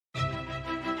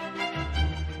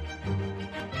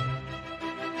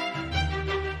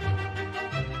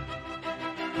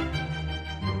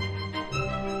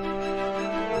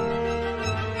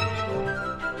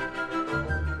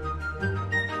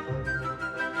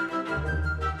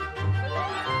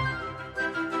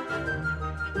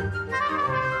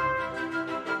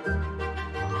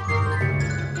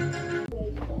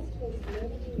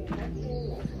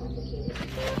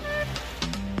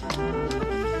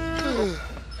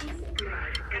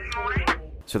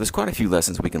So there's quite a few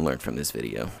lessons we can learn from this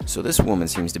video. So this woman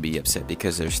seems to be upset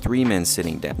because there's 3 men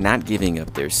sitting down, not giving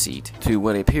up their seat to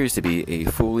what appears to be a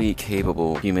fully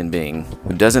capable human being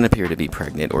who doesn't appear to be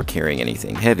pregnant or carrying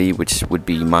anything heavy, which would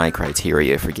be my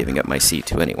criteria for giving up my seat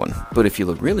to anyone. But if you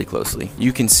look really closely,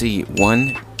 you can see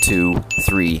 1, 2,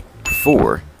 3,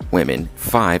 4 women,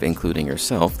 5 including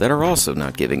herself, that are also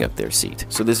not giving up their seat.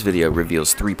 So this video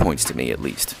reveals 3 points to me at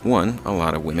least. 1, a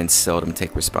lot of women seldom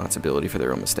take responsibility for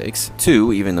their own mistakes.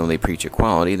 2, even though they preach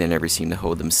equality, they never seem to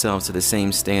hold themselves to the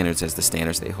same standards as the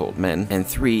standards they hold men. And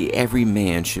 3, every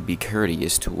man should be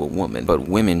courteous to a woman, but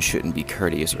women shouldn't be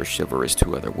courteous or chivalrous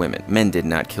to other women. Men did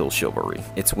not kill chivalry.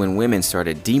 It's when women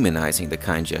started demonizing the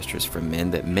kind gestures from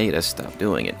men that made us stop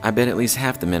doing it. I bet at least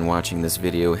half the men watching this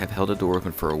video have held a door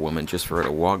open for a woman just for her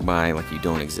to walk by like you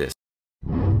don't exist.